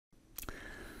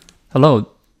Hello,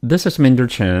 this is Minder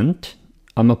Chant.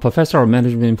 I'm a professor of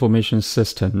management information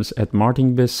systems at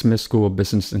Martin B. Smith School of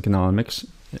Business and Economics,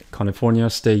 California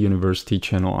State University,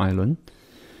 Channel Island.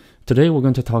 Today we're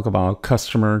going to talk about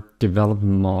customer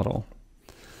development model.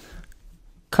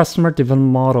 Customer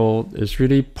development model is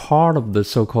really part of the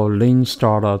so-called lean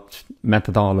startup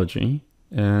methodology,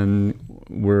 and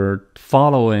we're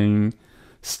following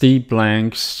Steve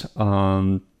Blank's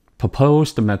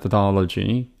proposed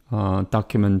methodology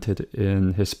documented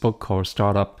in his book called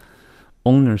Startup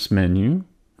Owner's Menu.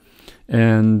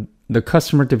 And the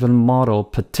customer development model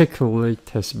particularly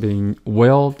has been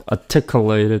well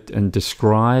articulated and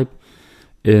described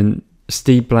in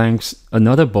Steve Blank's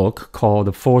another book called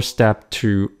The 4-Step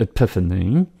to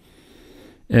Epiphany.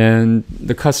 And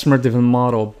the customer development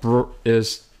model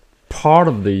is part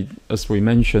of the, as we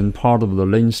mentioned, part of the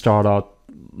lean startup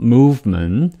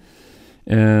movement.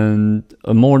 And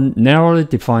a more narrowly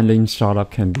defined lean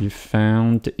startup can be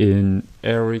found in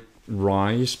Eric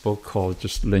Rice's book called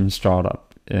just Lean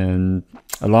Startup. And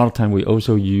a lot of time we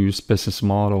also use business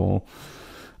model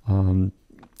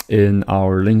in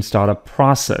our lean startup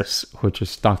process, which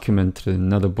is documented in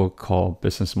another book called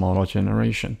Business Model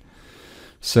Generation.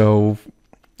 So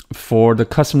for the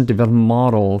customer development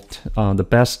model, the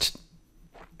best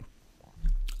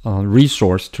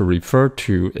resource to refer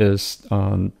to is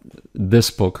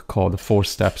this book called The 4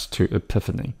 Steps to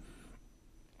Epiphany.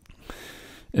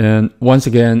 And once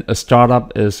again, a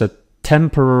startup is a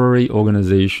temporary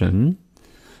organization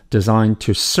designed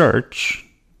to search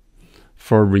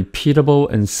for a repeatable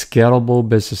and scalable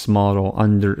business model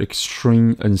under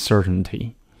extreme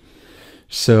uncertainty.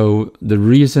 So the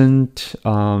reason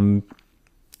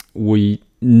we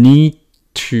need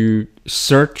to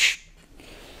search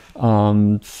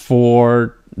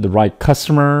for the right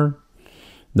customer,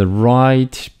 the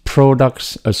right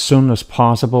products as soon as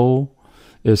possible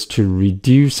is to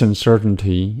reduce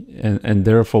uncertainty, and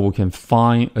therefore we can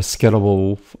find a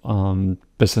scalable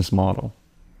business model.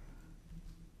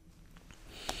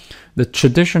 The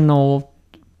traditional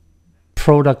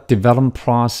product development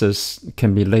process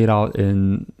can be laid out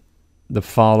in the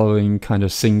following kind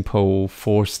of simple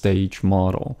 4-stage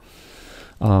model.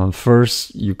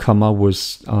 First, you come up with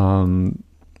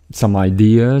some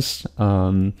ideas,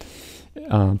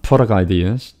 product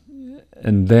ideas,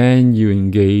 and then you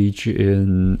engage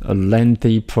in a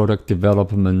lengthy product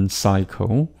development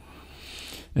cycle.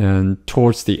 And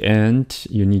towards the end,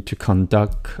 you need to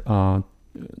conduct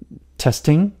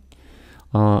testing.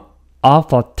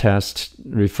 Alpha test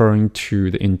referring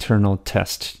to the internal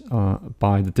test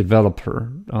by the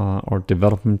developer or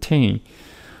development team.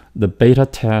 The beta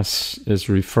test is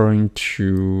referring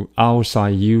to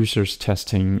outside users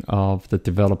testing of the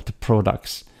developed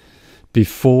products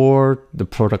before the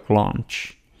product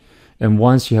launch. And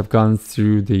once you have gone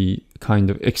through the kind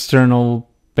of external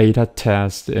beta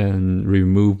test and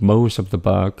remove most of the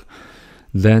bug,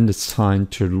 then it's time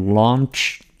to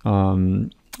launch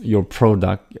your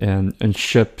product and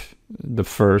ship the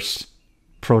first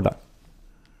product.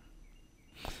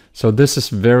 So this is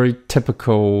very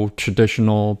typical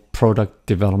traditional product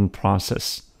development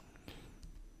process.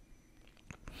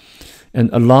 And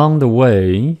along the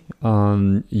way,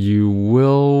 you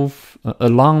will,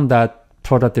 along that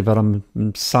product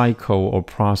development cycle or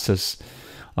process,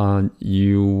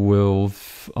 you will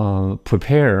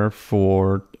prepare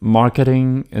for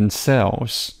marketing and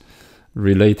sales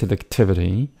related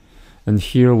activity. And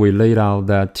here we laid out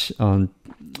that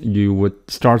you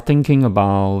would start thinking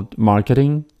about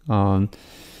marketing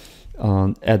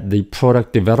at the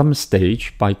product development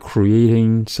stage by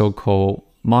creating so-called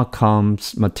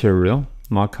MarComs material.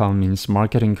 MarCom means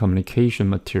marketing communication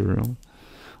material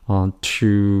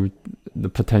to the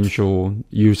potential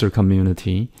user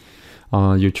community.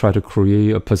 You try to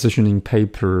create a positioning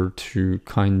paper to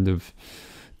kind of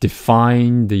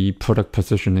define the product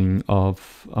positioning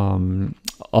of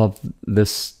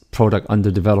this product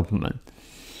under development.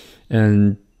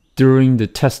 And during the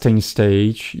testing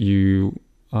stage,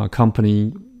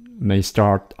 company may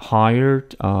start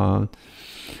hired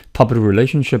public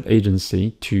relationship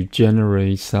agency to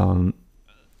generate some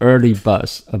early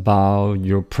buzz about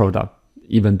your product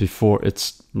even before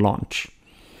its launch.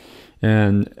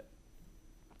 And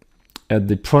at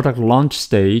the product launch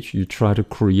stage, you try to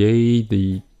create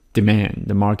the demand,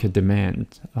 the market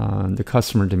demand, the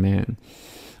customer demand,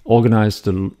 organize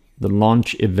the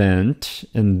launch event,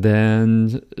 and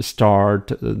then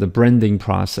start the branding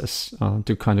process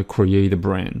to kind of create a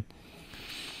brand.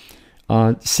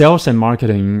 Sales and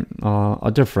marketing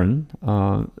are different.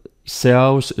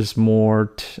 Sales is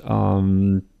more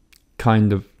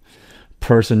kind of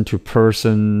person to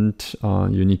person.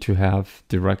 You need to have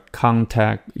direct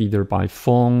contact either by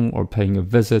phone or paying a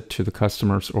visit to the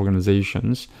customer's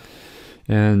organizations.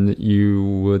 And you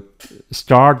would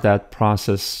start that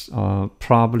process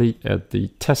probably at the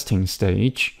testing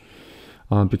stage,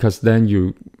 because then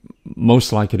you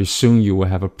most likely soon you will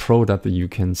have a product that you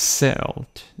can sell.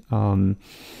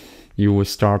 You will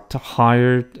start to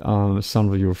hire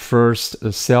some of your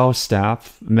first sales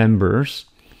staff members,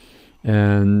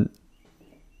 and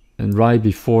right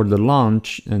before the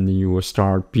launch, and you will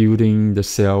start building the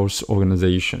sales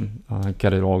organization,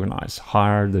 get it organized,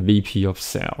 hire the VP of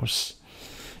sales.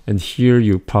 And here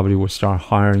you probably will start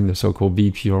hiring the so-called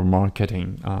VP of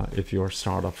marketing if you're a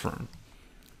startup firm.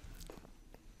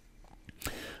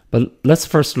 But let's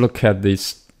first look at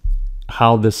this,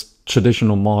 how this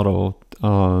traditional model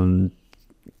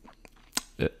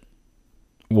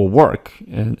will work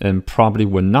and probably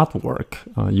will not work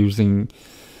using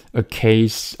a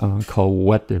case called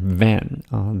Webvan.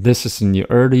 This is in the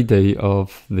early day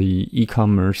of the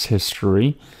e-commerce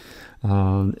history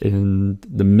in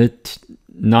the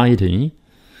mid-90s.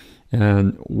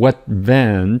 And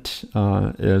Webvan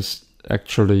is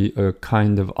actually a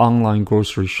kind of online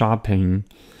grocery shopping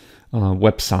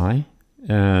website,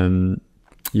 and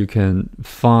you can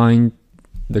find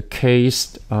the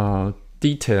case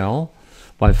detail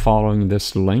by following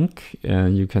this link,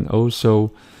 and you can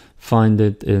also find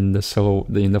it in the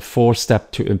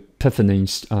 4-step to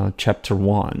Epiphanies chapter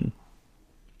 1.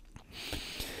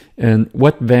 And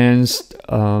Webvan's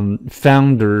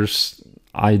founders'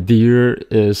 idea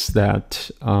is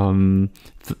that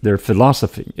their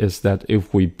philosophy is that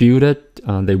if we build it,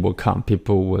 they will come.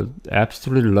 People will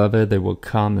absolutely love it. They will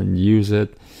come and use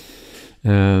it.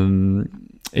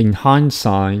 In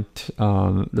hindsight,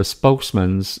 the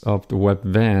spokesman of the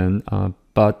Webvan,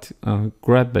 Bud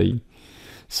Grabe,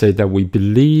 said that we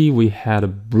believe we had a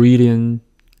brilliant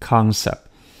concept.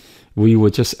 We were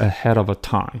just ahead of our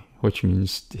time, which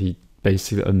means he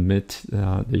basically admit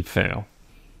they failed.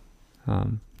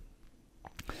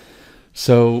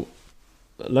 So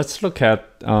let's look at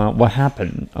what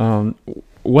happened.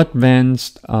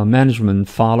 Webvan's management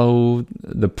followed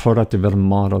the product development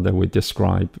model that we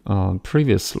described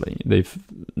previously. They've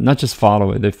not just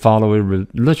follow it, they follow it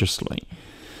religiously.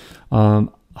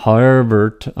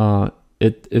 However,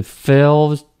 it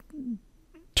failed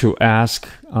to ask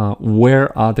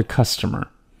where are the customer,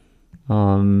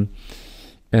 in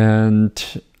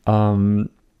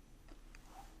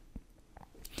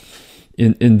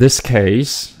this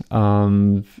case,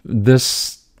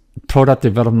 this product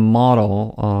development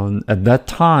model at that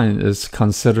time is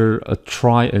considered a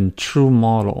try and true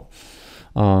model.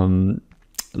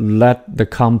 Led the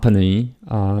company,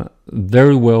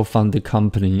 very well funded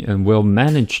company and well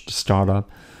managed startup,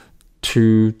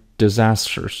 to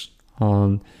disasters.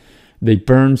 They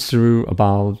burned through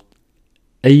about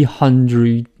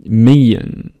 $800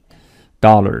 million.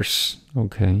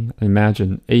 Okay,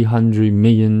 imagine $800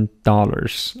 million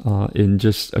in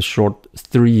just a short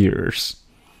 3 years.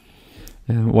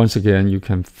 And once again, you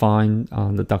can find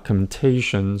the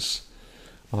documentations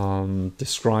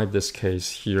describe this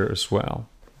case here as well.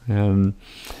 And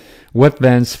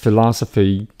Webvan's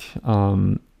philosophy,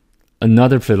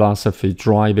 another philosophy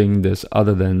driving this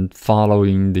other than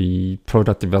following the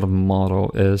product development model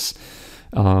is,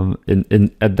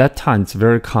 at that time, it's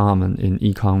very common in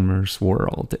e-commerce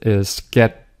world, is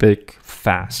get big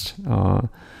fast,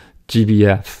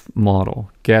 GBF model,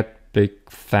 get big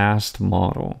fast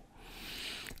model.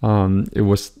 It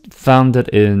was founded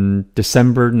in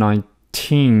December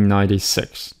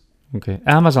 1996. Okay,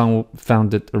 Amazon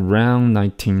founded around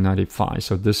 1995.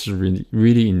 So this is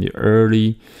really in the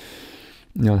early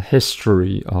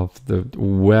history of the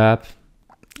web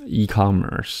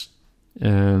e-commerce.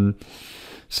 And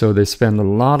so they spend a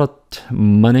lot of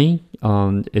money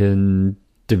in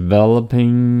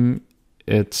developing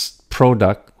its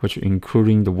product, which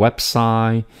including the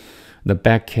website, the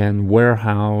backend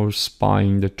warehouse,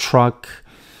 buying the truck,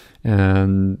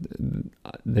 and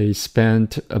they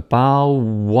spent about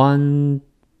 $1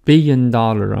 billion,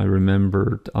 I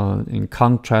remember, in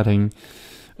contracting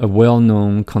a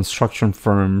well-known construction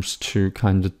firms to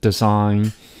kind of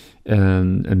design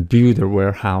and build a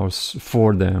warehouse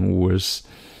for them.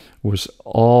 Was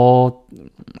all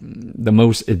the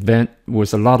most advanced,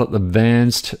 was a lot of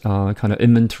advanced kind of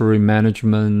inventory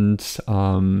management,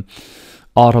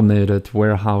 automated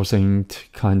warehousing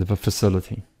kind of a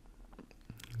facility.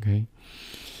 Okay,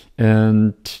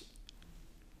 and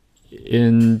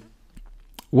in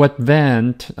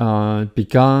Webvan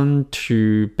began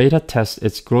to beta test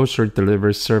its grocery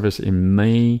delivery service in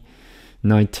May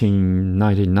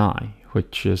 1999,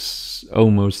 which is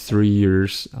almost 3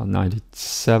 years,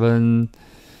 97,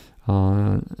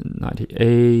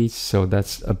 98, so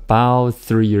that's about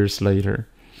 3 years later,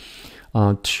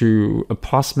 to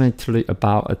approximately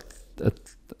about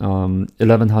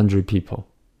 1,100 people.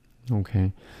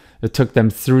 Okay, it took them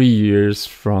 3 years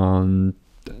from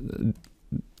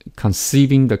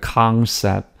conceiving the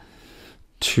concept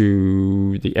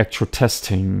to the actual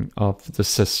testing of the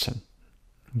system.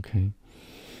 Okay,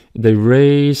 they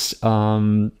raised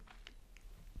about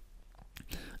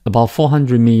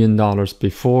 $400 million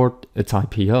before its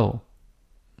IPO.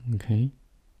 Okay,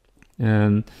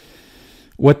 and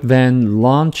Webvan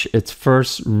launched its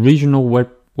first regional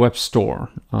web store,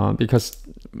 because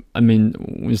I mean,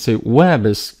 when you say web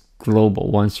is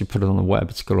global, once you put it on the web,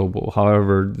 it's global.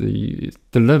 However, the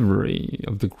delivery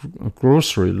of the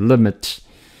grocery limits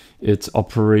its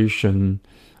operation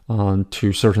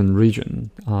to certain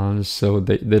region. So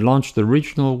they launched the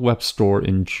regional web store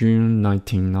in June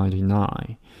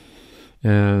 1999.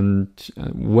 And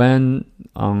when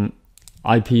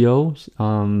IPO,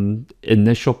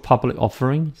 initial public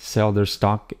offering, sell their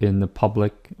stock in the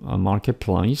public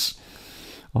marketplace,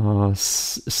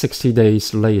 60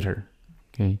 days later,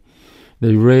 okay,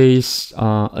 they raised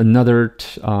another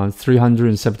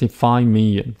 375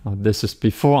 million. This is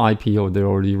before IPO, they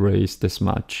already raised this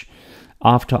much.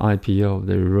 After IPO,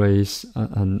 they raised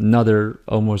another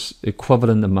almost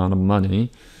equivalent amount of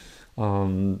money,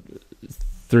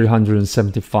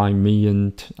 $375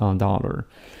 million,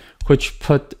 which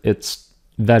put its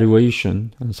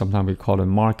valuation, and sometimes we call it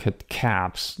market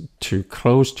caps, to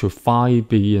close to $5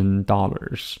 billion.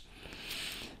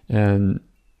 And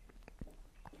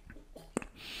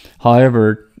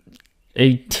however,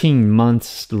 18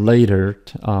 months later,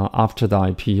 after the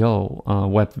IPO,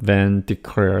 Webvan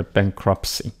declared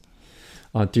bankruptcy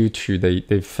due to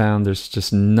they found there's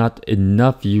just not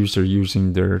enough users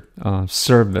using their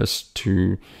service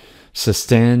to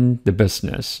sustain the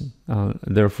business.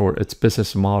 Therefore, its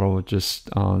business model just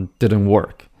didn't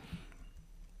work.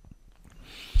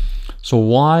 So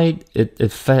why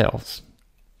it fails?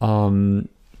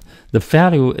 The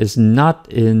failure is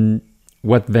not in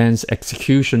Webvan's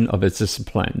execution of its business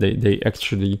plan. They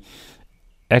actually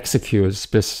execute its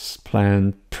business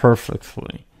plan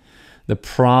perfectly. The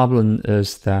problem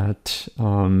is that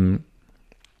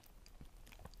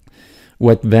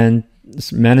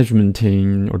Webvan's management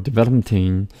team or development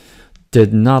team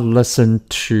did not listen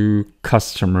to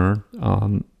customer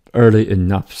early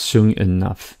enough, soon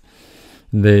enough.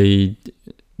 They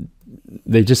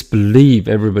just believe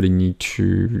everybody need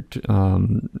to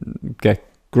get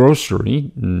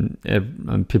grocery,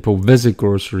 and people visit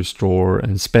grocery store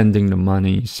and spending the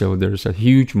money, so there's a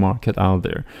huge market out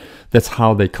there. That's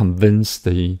how they convince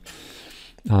the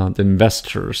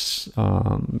investors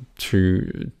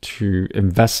to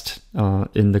invest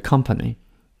in the company.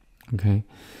 Okay,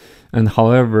 and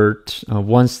however,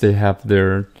 once they have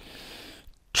their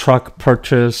truck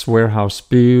purchase, warehouse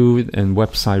built, and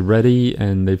website ready,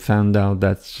 and they found out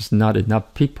that just not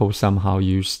enough people somehow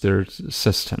use their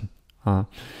system.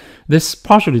 This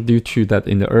partially due to that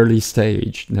in the early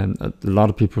stage, then a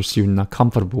lot of people still not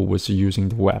comfortable with using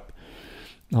the web.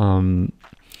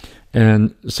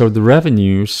 And so the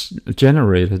revenues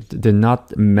generated did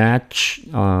not match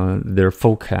their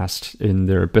forecast in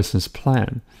their business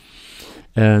plan.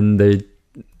 And they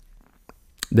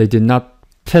did not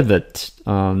pivot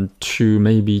to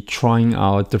maybe trying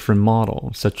out different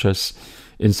models, such as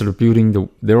instead of building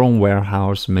their own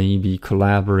warehouse, maybe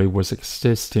collaborate with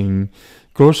existing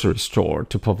grocery store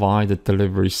to provide a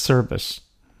delivery service.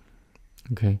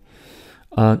 Okay.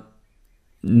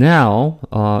 Now,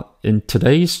 in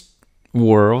today's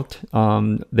world,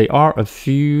 there are a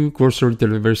few grocery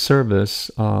delivery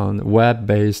service,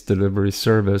 web-based delivery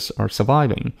service are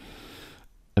surviving.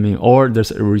 I mean, or there's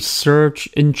a research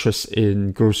interest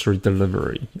in grocery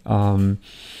delivery, and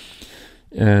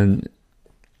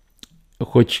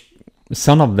which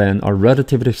some of them are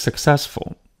relatively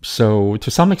successful. So to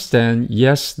some extent,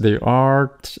 yes, they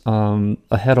are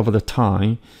ahead of the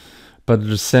time, but at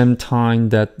the same time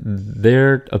that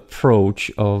their approach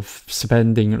of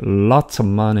spending lots of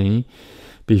money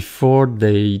before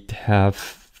they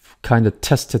have kind of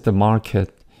tested the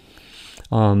market,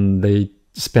 they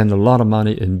spend a lot of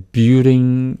money in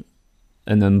building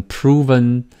an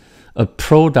unproven a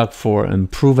product for an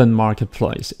unproven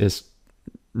marketplace is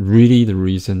really the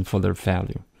reason for their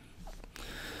failure.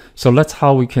 So that's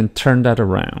how we can turn that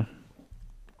around.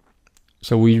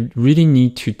 So we really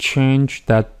need to change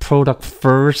that product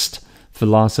first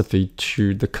philosophy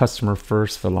to the customer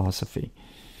first philosophy.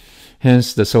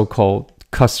 Hence the so-called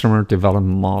customer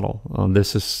development model.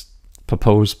 This is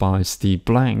proposed by Steve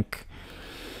Blank.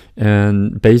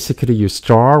 And basically you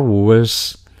start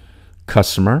with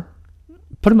customer.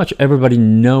 Pretty much everybody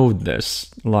know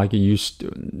this. Like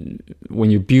when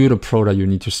you build a product, you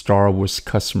need to start with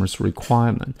customer's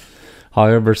requirement.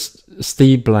 However,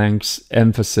 Steve Blank's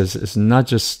emphasis is not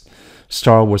just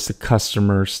start with the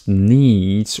customer's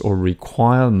needs or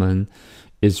requirement,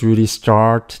 is really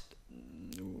start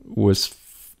with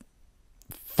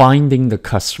finding the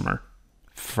customer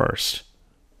first.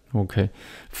 Okay,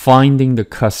 finding the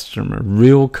customer,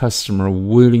 real customer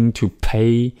willing to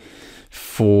pay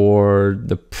for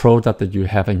the product that you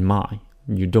have in mind.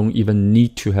 You don't even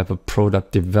need to have a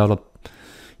product developed.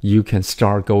 You can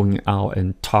start going out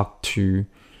and talk to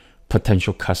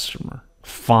potential customer.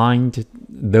 Find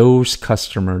those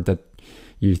customers that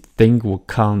you think will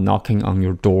come knocking on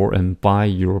your door and buy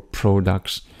your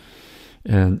products.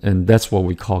 And that's what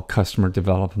we call customer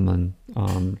development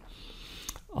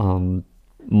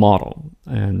model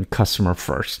and customer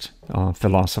first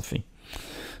philosophy.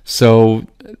 So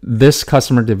this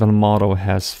customer development model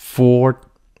has 4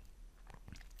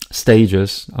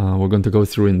 stages. We're going to go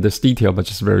through in this detail, but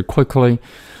just very quickly.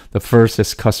 The first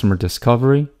is customer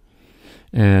discovery,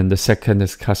 and the second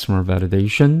is customer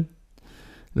validation.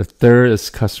 The third is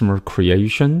customer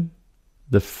creation.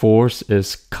 The fourth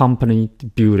is company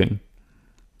building.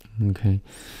 Okay.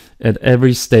 At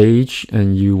every stage,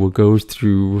 and you will go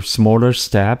through smaller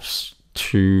steps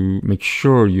to make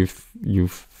sure you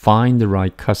find the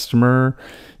right customer,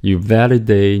 you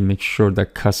validate, make sure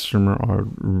that customer are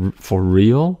for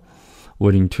real,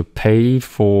 willing to pay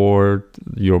for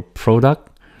your product,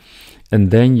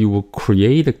 and then you will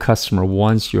create a customer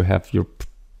once you have your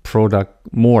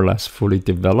product more or less fully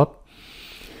developed.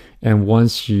 And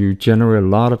once you generate a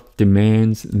lot of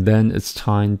demands, then it's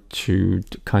time to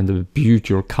kind of build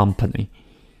your company.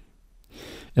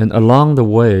 And along the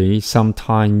way,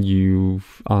 sometimes you,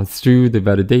 through the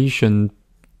validation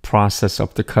process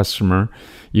of the customer,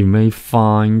 you may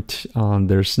find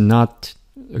there's not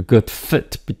a good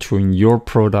fit between your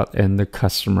product and the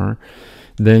customer.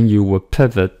 Then you will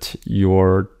pivot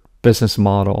your business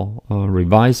model,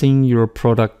 revising your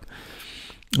product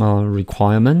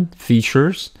requirement,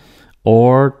 features,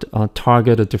 or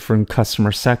target a different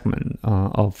customer segment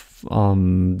of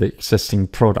the existing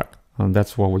product.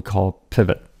 That's what we call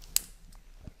pivot.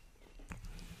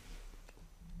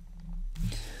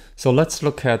 So let's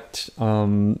look at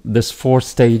this 4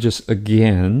 stages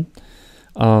again.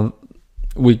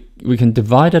 We can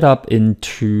divide it up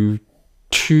into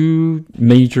 2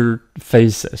 major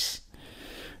phases.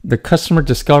 The customer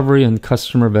discovery and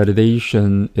customer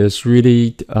validation is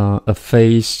really a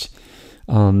phase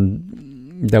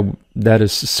that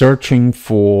is searching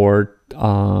for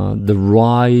the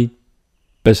right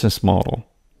business model.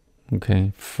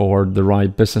 Okay, for the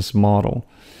right business model.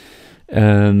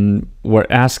 And we're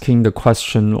asking the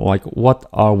question like, what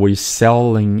are we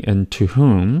selling and to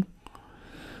whom?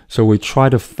 So we try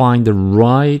to find the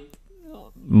right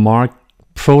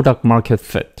product market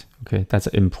fit. Okay, that's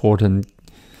an important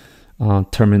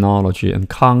terminology and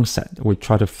concept. We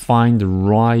try to find the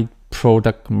right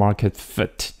product market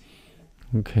fit.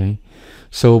 Okay,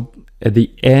 so at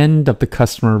the end of the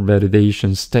customer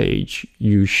validation stage,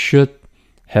 you should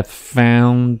have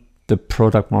found the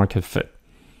product market fit.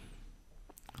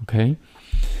 Okay,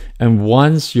 and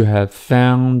once you have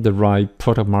found the right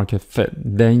product market fit,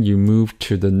 then you move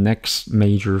to the next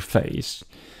major phase,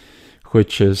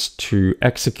 which is to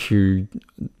execute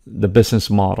the business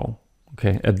model.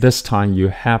 Okay, at this time you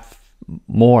have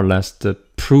more or less the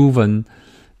proven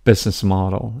business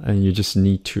model, and you just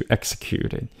need to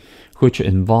execute it, which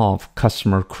involve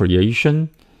customer creation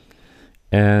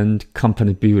and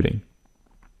company building.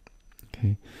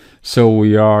 Okay, so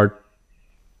we are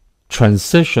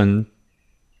transitioning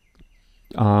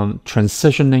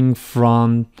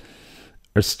from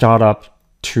a startup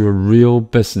to a real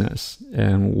business,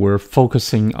 and we're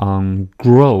focusing on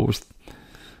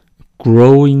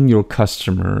growing your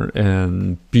customer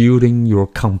and building your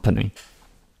company.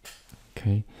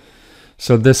 Okay,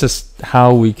 so this is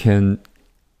how we can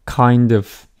kind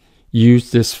of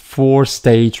use this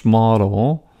 4-stage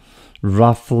model,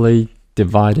 roughly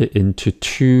divided into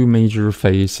 2 major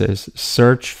phases: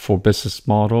 search for business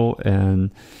model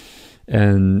and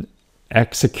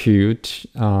execute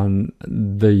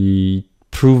the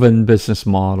proven business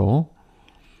model.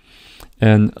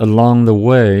 And along the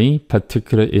way,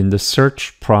 particularly in the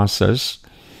search process,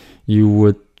 you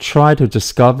would try to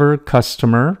discover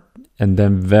customer and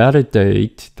then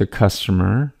validate the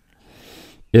customer.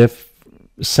 If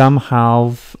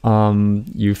somehow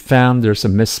you found there's a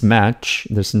mismatch,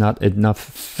 there's not enough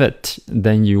fit,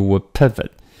 then you would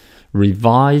pivot,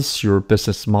 revise your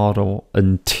business model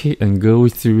and go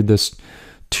through this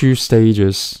 2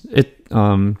 stages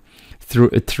through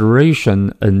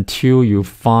iteration until you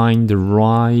find the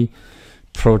right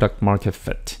product market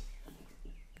fit.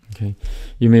 Okay,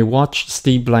 you may watch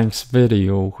Steve Blank's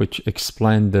video, which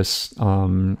explained this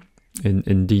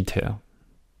in detail.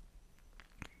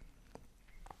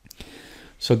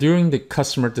 So during the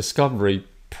customer discovery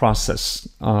process,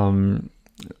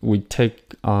 we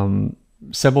take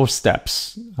several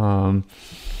steps.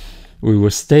 We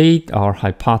will state our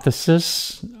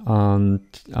hypothesis, a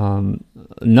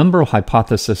number of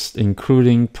hypotheses,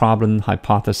 including problem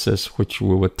hypothesis, which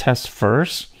we will test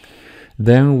first.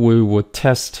 Then we will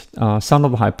test some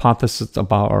of the hypotheses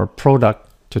about our product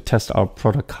to test our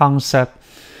product concept,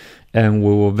 and we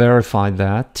will verify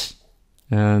that.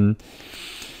 And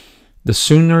the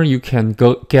sooner you can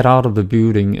get out of the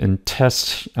building and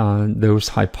test those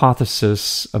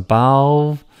hypotheses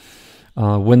about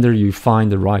whether you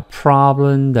find the right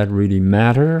problem that really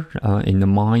matter in the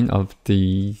mind of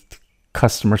the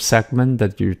customer segment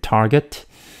that you target,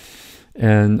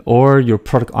 and or your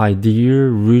product idea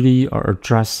really are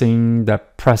addressing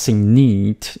that pressing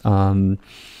need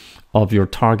of your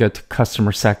target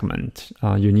customer segment,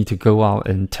 you need to go out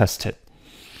and test it.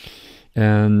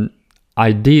 And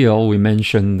ideal, we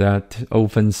mentioned that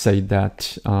often say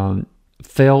that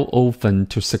fail often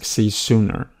to succeed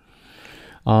sooner.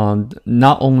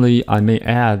 Not only, I may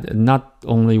add, not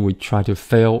only we try to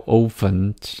fail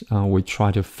often, we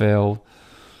try to fail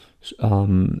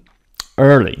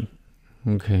early.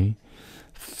 Okay,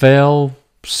 fail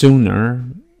sooner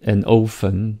and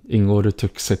often in order to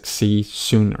succeed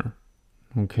sooner.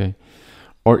 Okay,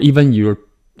 or even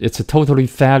it's a totally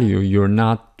failure, you're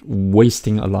not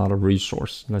wasting a lot of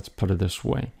resource. Let's put it this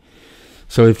way.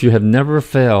 So if you have never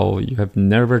failed, you have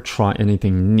never tried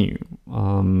anything new.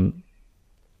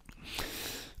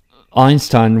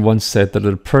 Einstein once said that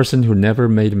the person who never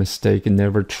made a mistake and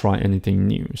never tried anything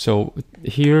new. So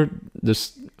here,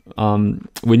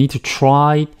 we need to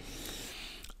try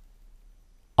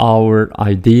our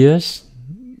ideas,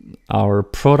 our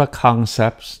product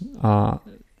concepts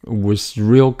with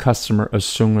real customer as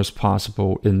soon as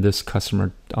possible in this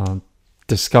customer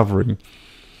discovery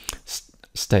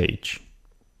stage.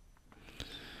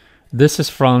 This is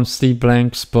from Steve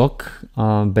Blank's book.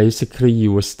 Basically,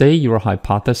 you will state your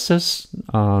hypothesis,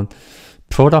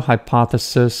 product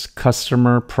hypothesis,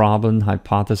 customer problem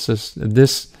hypothesis.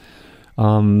 This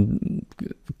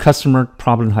customer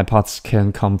problem hypothesis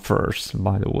can come first,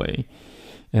 by the way.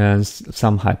 And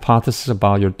some hypothesis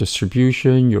about your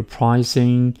distribution, your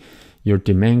pricing, your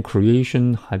demand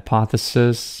creation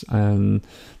hypothesis, and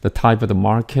the type of the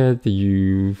market that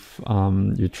you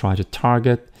try to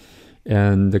target,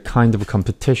 and the kind of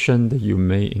competition that you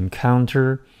may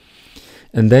encounter.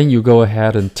 And then you go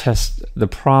ahead and test the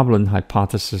problem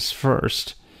hypothesis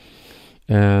first.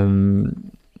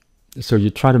 So you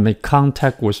try to make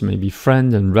contact with maybe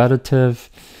friend and relative.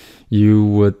 You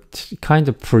would kind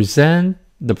of present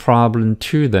the problem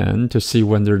to them to see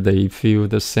whether they feel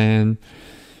the same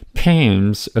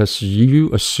pains as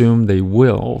you assume they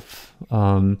will.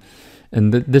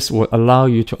 And this will allow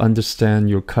you to understand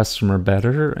your customer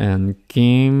better and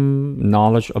gain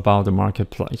knowledge about the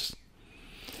marketplace.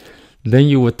 Then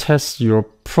you will test your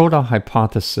product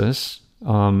hypothesis.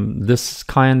 This is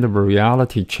kind of a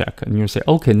reality check, and you say,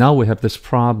 okay, now we have this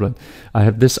problem. I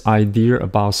have this idea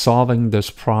about solving this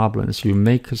problem. So you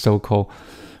make a so-called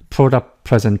product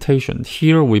presentation.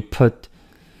 Here we put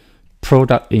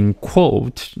product in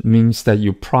quote, means that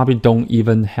you probably don't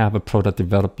even have a product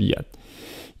developed yet.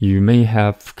 You may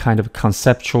have kind of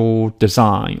conceptual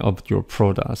design of your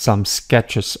product, some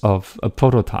sketches of a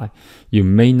prototype. You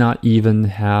may not even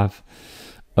have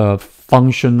a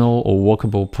functional or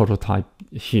workable prototype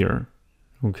here.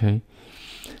 Okay,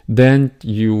 then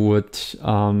you would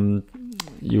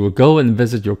go and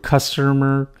visit your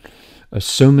customer,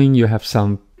 assuming you have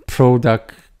some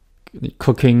product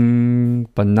cooking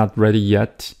but not ready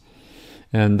yet,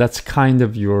 and that's kind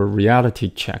of your reality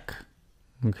check.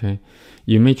 Okay,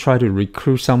 you may try to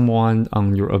recruit someone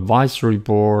on your advisory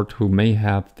board who may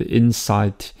have the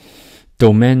insight,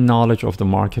 domain knowledge of the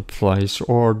marketplace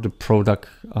or the product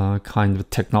kind of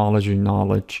technology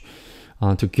knowledge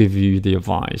to give you the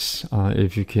advice.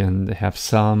 If you can have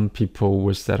some people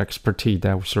with that expertise,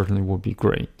 that certainly would be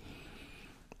great.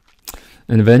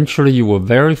 And eventually you will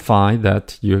verify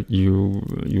that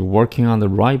you're working on the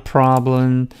right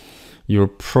problem, your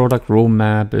product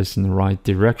roadmap is in the right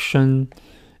direction,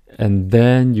 and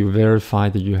then you verify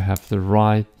that you have the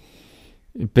right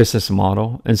business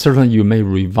model. And certainly you may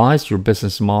revise your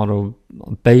business model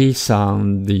based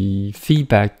on the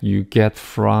feedback you get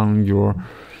from your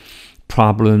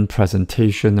problem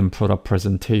presentation and product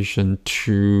presentation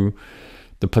to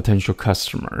the potential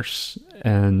customers,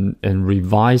 and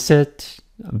revise it,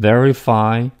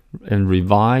 verify and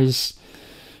revise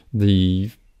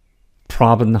the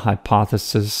problem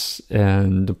hypothesis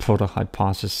and the product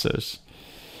hypothesis,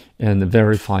 and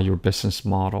verify your business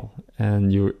model.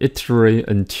 And you iterate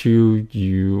until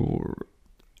you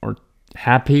are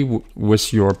happy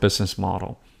with your business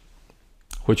model,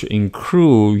 which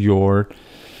include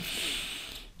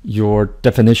your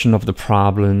definition of the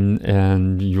problem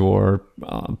and your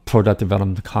product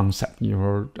development concept,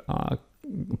 your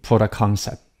product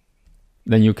concept.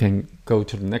 Then you can go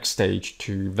to the next stage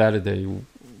to validate,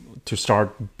 to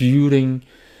start building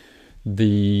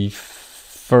the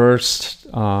first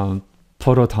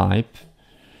prototype,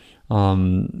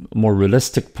 more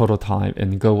realistic prototype,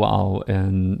 and go out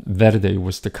and validate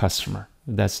with the customer.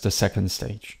 That's the second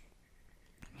stage.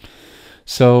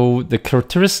 So the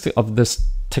characteristic of this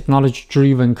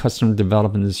technology-driven customer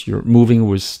development is you're moving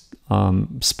with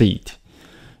speed.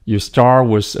 You start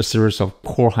with a series of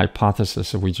core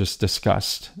hypotheses that we just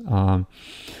discussed.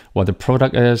 What the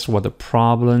product is, what the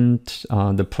problem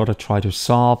the product try to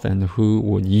solve, and who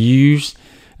would use,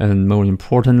 and more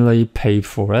importantly, pay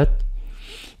for it.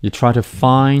 You try to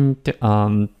find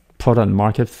product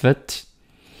market fit.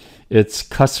 It's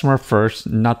customer first,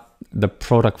 not the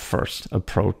product first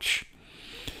approach.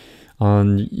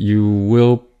 You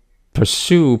will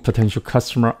pursue potential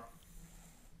customer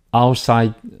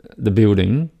outside the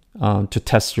building to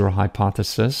test your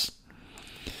hypothesis.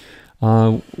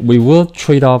 We will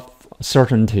trade off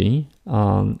certainty,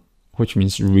 which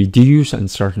means reduce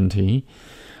uncertainty.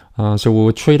 So we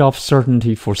will trade off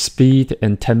certainty for speed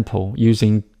and tempo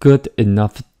using good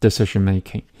enough decision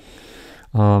making.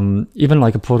 Even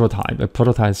like a prototype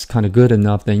is kind of good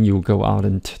enough, then you go out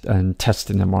and test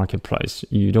in the marketplace.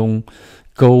 You don't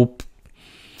go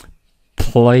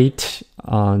plate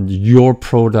your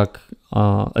product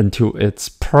until it's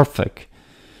perfect,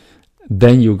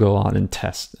 then you go out and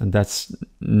test, and that's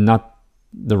not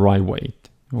the right way.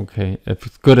 Okay, if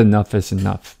it's good enough, it's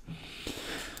enough.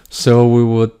 So we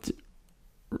would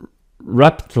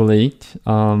rapidly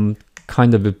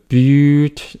kind of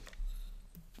build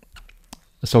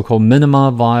a so-called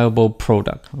minimum viable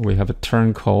product. We have a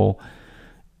term called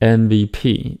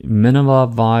MVP,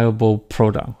 minimum viable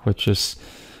product, which is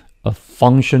a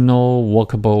functional,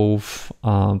 workable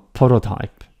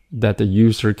prototype that the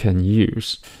user can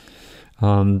use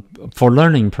for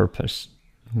learning purpose.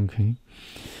 Okay,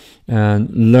 and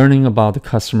learning about the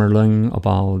customer, learning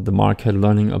about the market,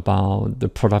 learning about the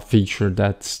product feature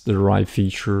that's the right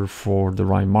feature for the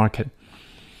right market.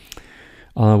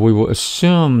 We will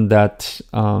assume that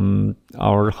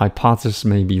our hypothesis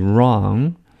may be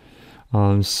wrong.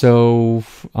 So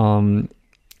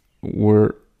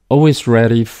we're always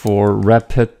ready for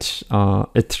rapid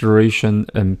iteration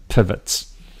and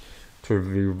pivots to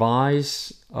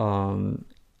revise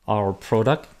our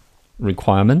product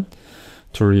requirement,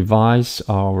 to revise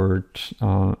our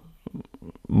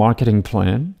marketing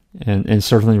plan, and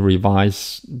certainly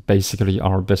revise basically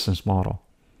our business model.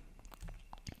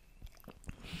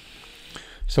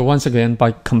 So once again,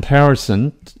 by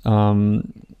comparison,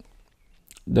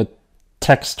 the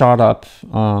tech startup,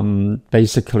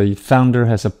 basically founder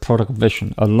has a product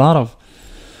vision.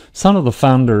 Some of the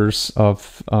founders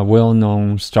of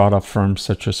well-known startup firms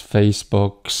such as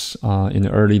Facebook's in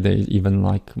the early days, even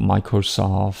like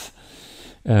Microsoft,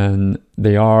 and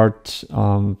they are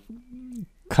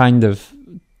kind of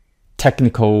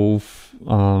technical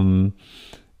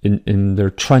in their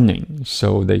training,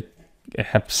 so they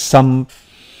have some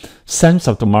sense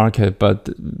of the market, but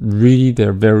really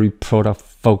they're very product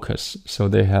focused. So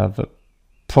they have a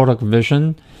product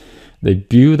vision, they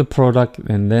build the product,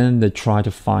 and then they try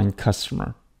to find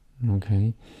customer.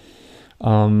 Okay,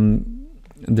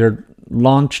 their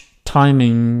launch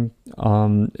timing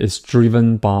is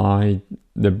driven by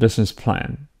their business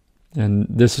plan, and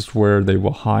this is where they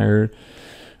will hire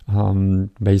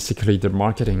basically the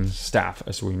marketing staff,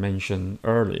 as we mentioned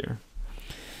earlier.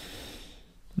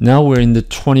 Now we're in the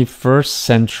 21st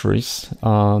century.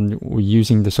 We're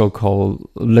using the so-called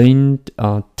lean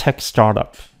tech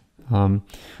startup.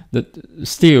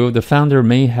 Still, the founder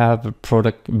may have a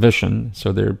product vision,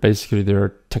 so they're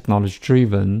technology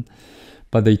driven,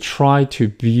 but they try to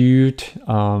build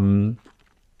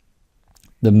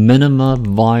the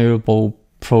minimum viable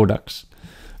products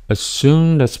as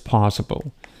soon as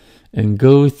possible, and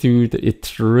go through the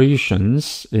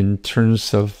iterations in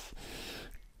terms of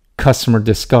customer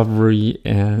discovery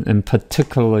and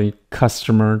particularly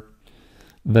customer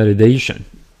validation.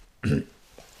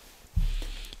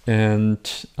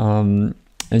 And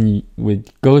we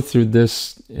go through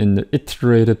this in the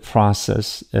iterated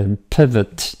process and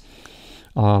pivot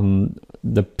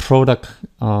the product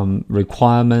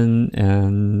requirement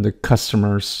and the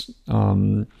customer's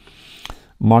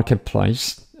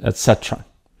marketplace, etc.,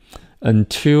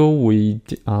 until we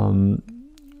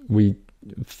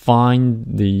find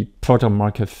the product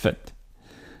market fit.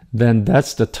 Then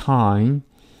that's the time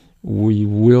we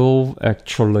will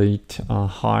actually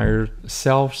hire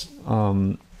sales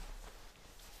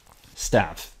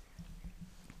staff.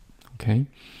 Okay.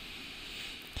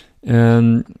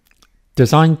 And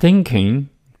design thinking,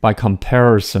 by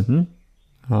comparison,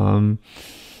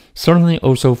 certainly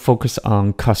also focus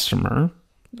on customer,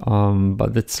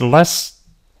 but it's less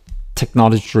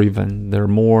technology driven. They're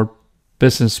more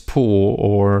business pool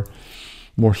or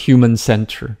more human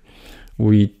centered.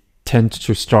 We tend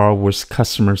to start with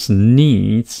customers'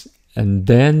 needs, and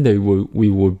then we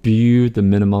will build the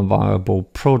minimum viable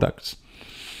products.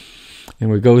 And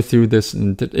we go through this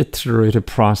in the iterative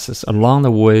process. Along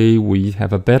the way, we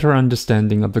have a better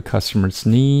understanding of the customer's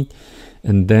need,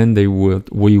 and then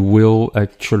we will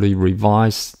actually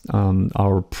revise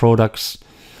our products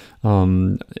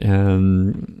and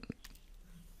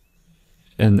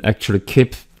actually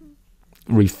keep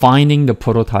refining the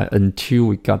prototype until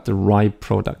we got the right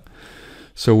product.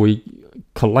 So we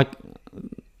collect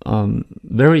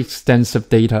very extensive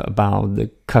data about the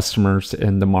customers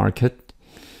and the market.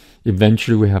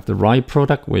 Eventually, we have the right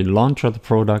product, we launch the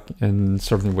product, and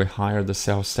certainly we hire the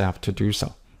sales staff to do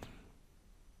so.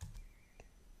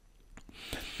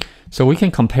 So we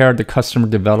can compare the customer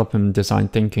development and design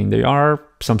thinking. There are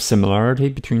some similarity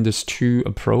between these two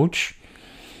approaches,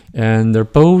 and they're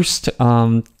both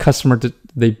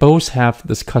they both have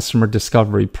this customer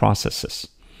discovery processes.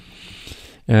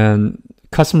 And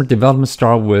customer development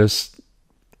start with,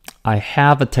 I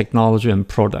have a technology and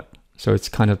product, so it's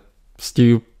kind of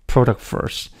still product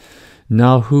first.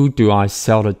 Now who do I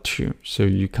sell it to? So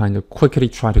you kind of quickly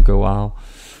try to go out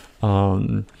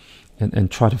and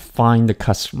try to find the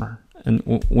customer. And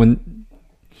when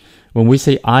we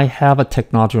say I have a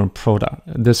technology and product,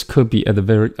 this could be at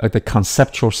the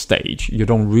conceptual stage. You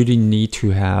don't really need to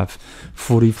have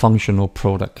fully functional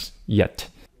products yet.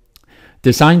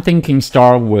 Design thinking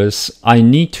starts with, I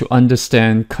need to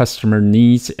understand customer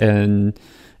needs and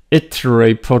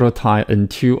iterate prototype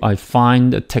until I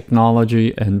find a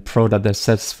technology and product that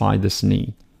satisfy this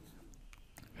need.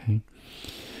 Okay.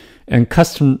 And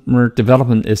customer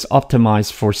development is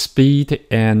optimized for speed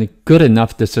and good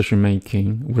enough decision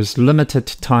making with limited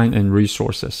time and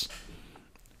resources.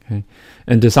 Okay.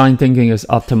 And design thinking is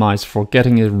optimized for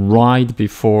getting it right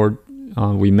before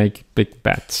we make big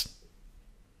bets.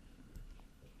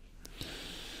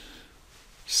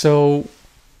 So,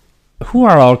 who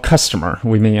are our customer,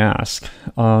 we may ask.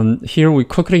 Here we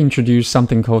quickly introduce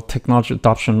something called technology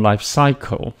adoption life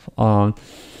cycle.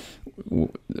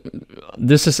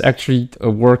 This is actually a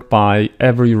work by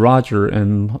Avery Roger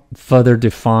and further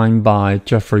defined by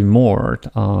Geoffrey Moore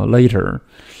later.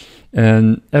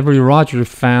 And Avery Roger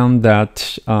found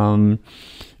that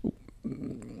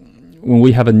when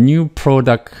we have a new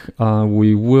product,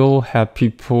 we will have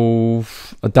people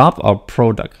adopt our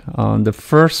product. The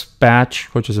first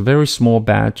batch, which is a very small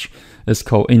batch, is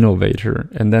called innovator,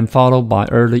 and then followed by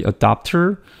early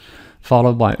adopter,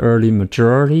 followed by early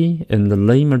majority, and the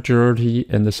late majority,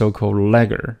 and the so-called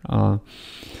lagger.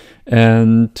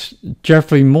 And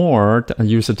Geoffrey Moore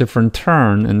used a different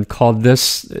term and called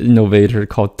this innovator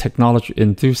called technology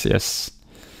enthusiasts.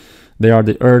 They are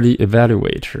the early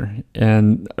evaluator,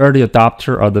 and early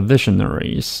adopter are the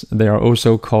visionaries. They are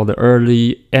also called the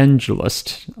early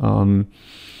angelist or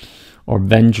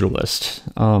evangelist.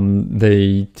 And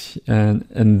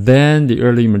then the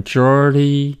early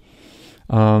majority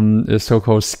is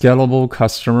so-called scalable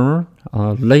customer.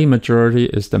 Late majority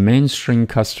is the mainstream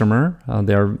customer.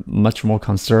 They are much more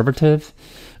conservative.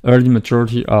 Early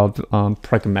majority are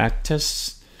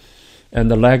pragmatists, and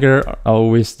the laggard are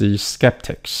always the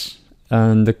skeptics.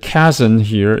 And the chasm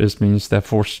here means that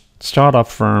for startup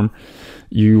firm,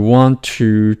 you want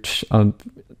to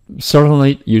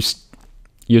certainly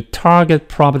you target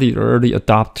probably the early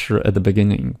adopter at the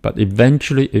beginning, but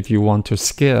eventually, if you want to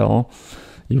scale,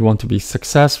 you want to be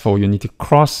successful, you need to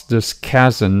cross this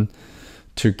chasm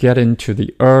to get into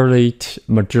the early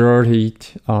majority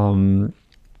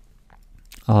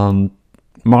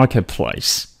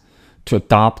marketplace to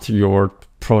adopt your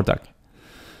product.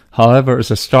 However, as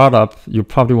a startup, you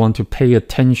probably want to pay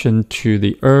attention to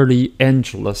the early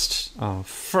angelists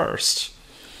first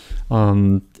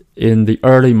in the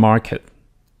early market.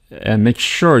 and make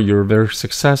sure you're very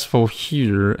successful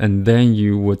here, and then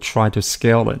you would try to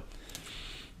scale it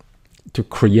to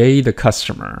create the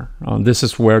customer. This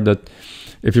is where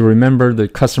if you remember the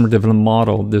customer development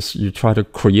model, you try to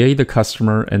create the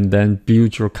customer and then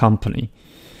build your company.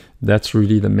 That's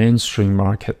really the mainstream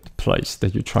marketplace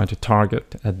that you try to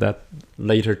target at that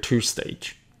later 2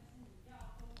 stage.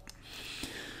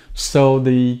 So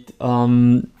the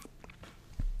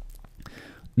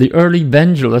early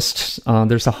evangelists,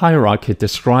 there's a hierarchy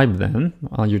describe them.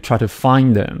 You try to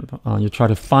find them. You try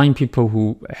to find people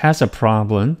who has a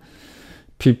problem.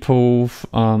 People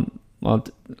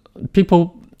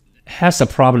has a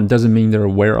problem doesn't mean they're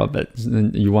aware of it.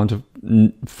 You want to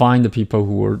find the people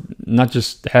who are not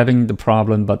just having the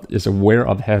problem, but is aware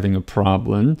of having a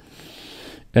problem.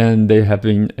 And they have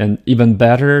been, and even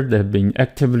better, they've been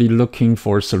actively looking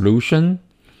for a solution.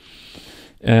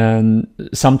 And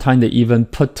sometimes they even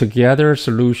put together a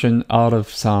solution out of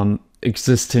some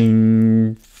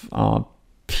existing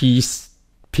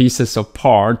pieces of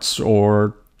parts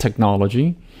or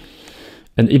technology.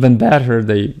 And even better,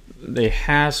 they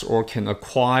has or can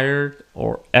acquire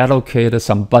or allocate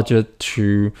some budget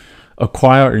to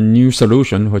acquire a new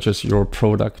solution, which is your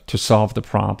product, to solve the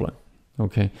problem.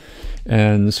 Okay,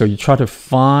 and so you try to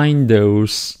find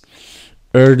those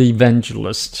early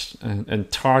evangelists and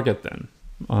target them.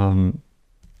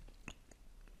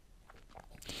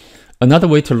 Another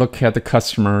way to look at the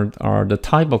customer are the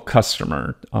type of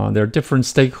customer. There are different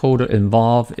stakeholders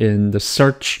involved in the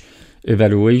search,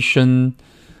 evaluation,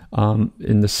 and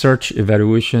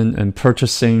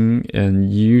purchasing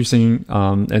and using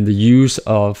and the use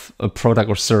of a product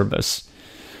or service.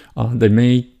 They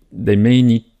may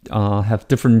need have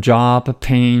different job,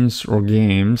 pains, or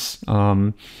games.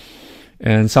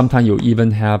 And sometimes you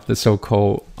even have the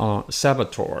so-called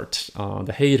saboteur,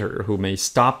 the hater, who may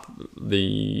stop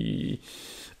the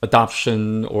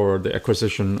adoption or the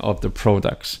acquisition of the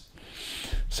products.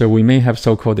 So we may have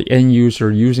so-called the end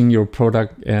user using your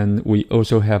product, and we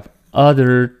also have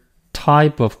other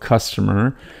type of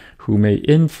customer who may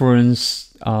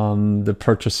influence the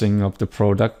purchasing of the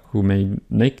product, who may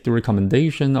make the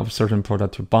recommendation of a certain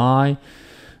product to buy.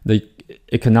 The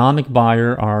economic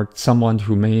buyer are someone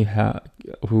who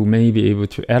may be able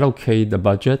to allocate the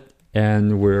budget,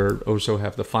 and will also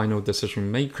have the final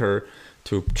decision maker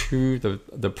to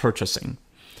the purchasing.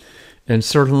 And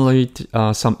certainly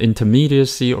some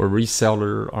intermediacy or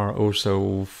reseller are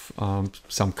also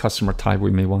some customer type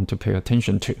we may want to pay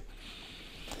attention to.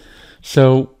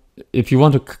 So if you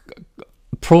want to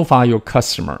profile your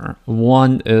customer,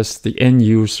 one is the end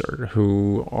user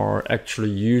who are actually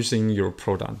using your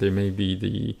product. They may be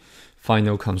the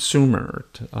final consumer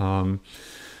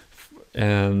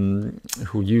and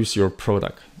who use your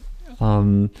product.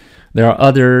 There are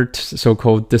other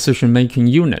so-called decision-making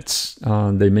units.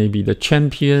 They may be the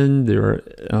champion. There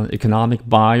are economic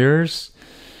buyers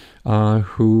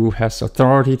who has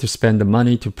authority to spend the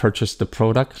money to purchase the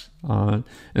product. And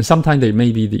sometimes they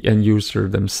may be the end user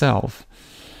themselves.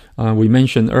 We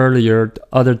mentioned earlier,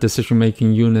 other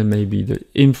decision-making unit may be the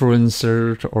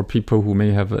influencer or people who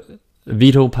may have a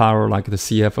veto power, like the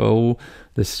CFO.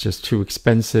 This is just too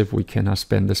expensive. We cannot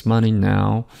spend this money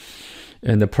now.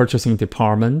 In the purchasing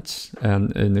department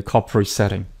and in the corporate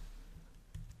setting.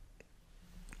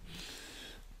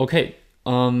 Okay,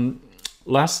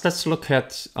 let's look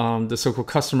at the so-called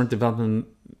customer development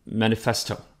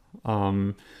manifesto.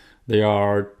 There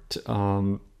are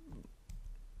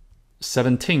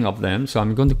 17 of them, so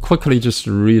I'm going to quickly just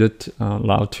read it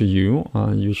aloud to you.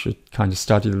 You should kind of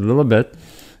study it a little bit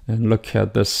and look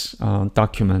at this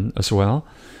document as well.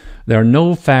 There are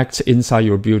no facts inside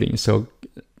your building, so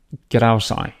get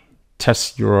outside,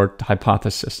 test your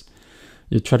hypothesis.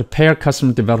 You try to pair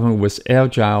customer development with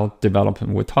agile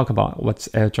development. We'll talk about what's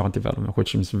agile development,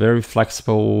 which is very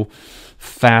flexible,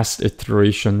 fast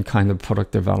iteration kind of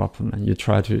product development. You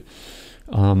try to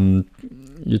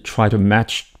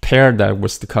pair that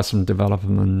with the customer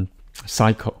development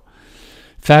cycle.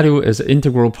 Value is an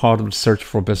integral part of the search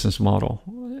for business model.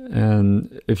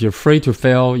 And if you're afraid to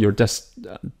fail, you're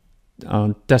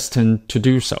destined to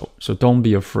do so. So don't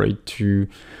be afraid to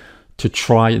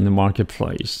try in the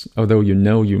marketplace, although you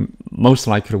know you most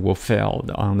likely will fail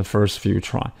on the first few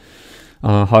try.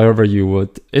 However, you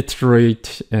would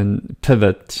iterate and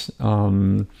pivot.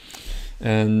 And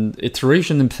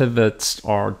iteration and pivots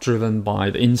are driven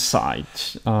by the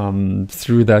insight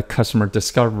through that customer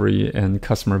discovery and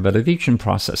customer validation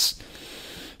process.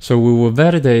 So we will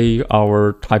validate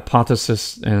our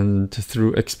hypothesis and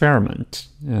through experiment.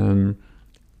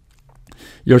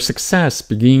 Your success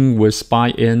begins with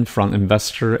buy-in from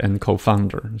investor and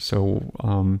co-founder.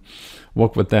 So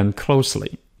work with them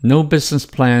closely. No business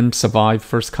plan survive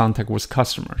first contact with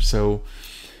customer. So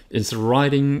it's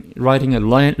writing a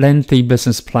lengthy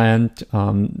business plan.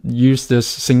 Use this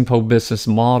simple business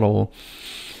model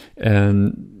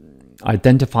and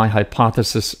identify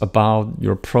hypothesis about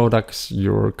your products,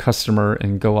 your customer,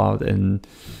 and go out and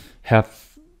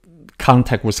have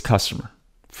contact with customer.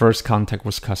 First contact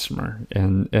with customer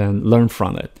and learn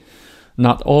from it.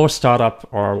 Not all startups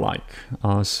are alike.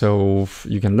 So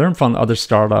you can learn from other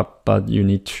startup, but you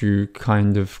need to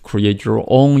kind of create your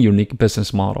own unique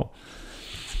business model.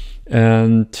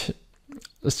 And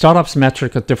startups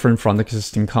metric are different from the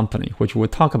existing company, which we'll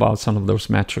talk about some of those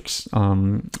metrics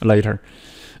later.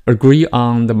 Agree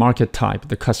on the market type,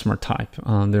 the customer type.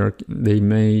 They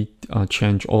may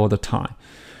change all the time.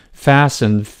 Fast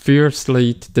and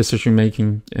fiercely decision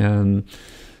making, and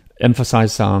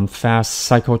emphasize on fast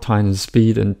cycle time and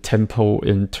speed and tempo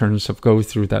in terms of go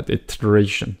through that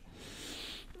iteration.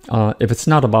 If it's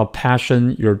not about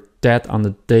passion, you're dead on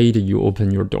the day that you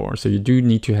open your door. So you do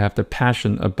need to have the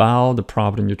passion about the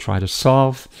problem you try to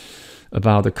solve,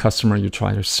 about the customer you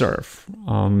try to serve.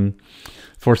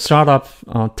 For startup,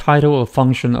 title or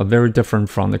function are very different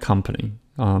from the company.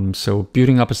 So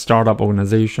building up a startup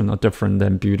organization are different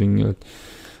than building a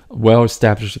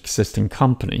well-established existing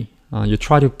company. You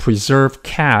try to preserve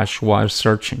cash while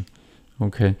searching.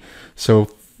 Okay, so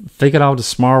figure out a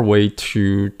smart way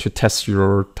to test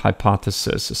your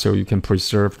hypothesis so you can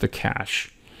preserve the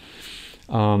cash.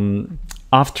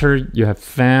 After you have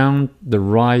found the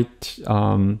right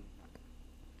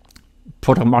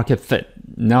product market fit,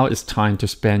 now it's time to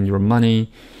spend your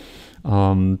money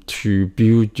to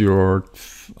build your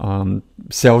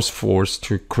sales force,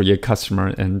 to create customer,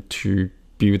 and to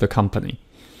build a company.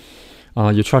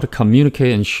 You try to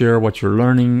communicate and share what you're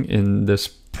learning in this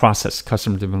process,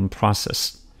 customer development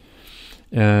process.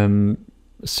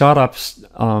 Startups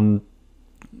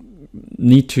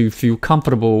need to feel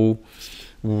comfortable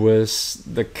with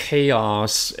the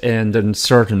chaos and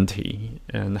uncertainty.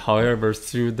 And however,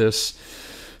 through this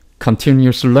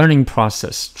continuous learning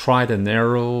process, tried and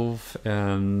error,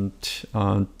 and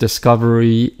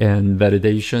discovery and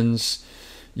validations,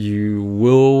 you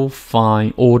will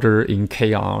find order in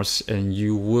chaos, and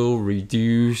you will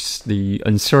reduce the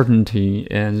uncertainty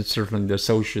and certainly the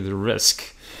associated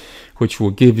risk, which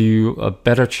will give you a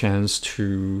better chance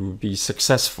to be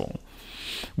successful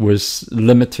with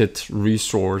limited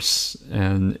resource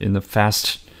and in a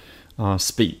fast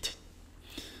speed.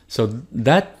 So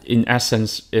that, in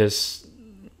essence, is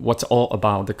what's all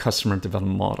about the customer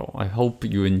development model. I hope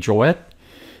you enjoy it.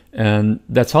 And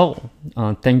that's all.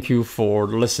 Thank you for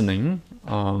listening.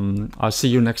 I'll see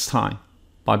you next time.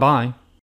 Bye-bye.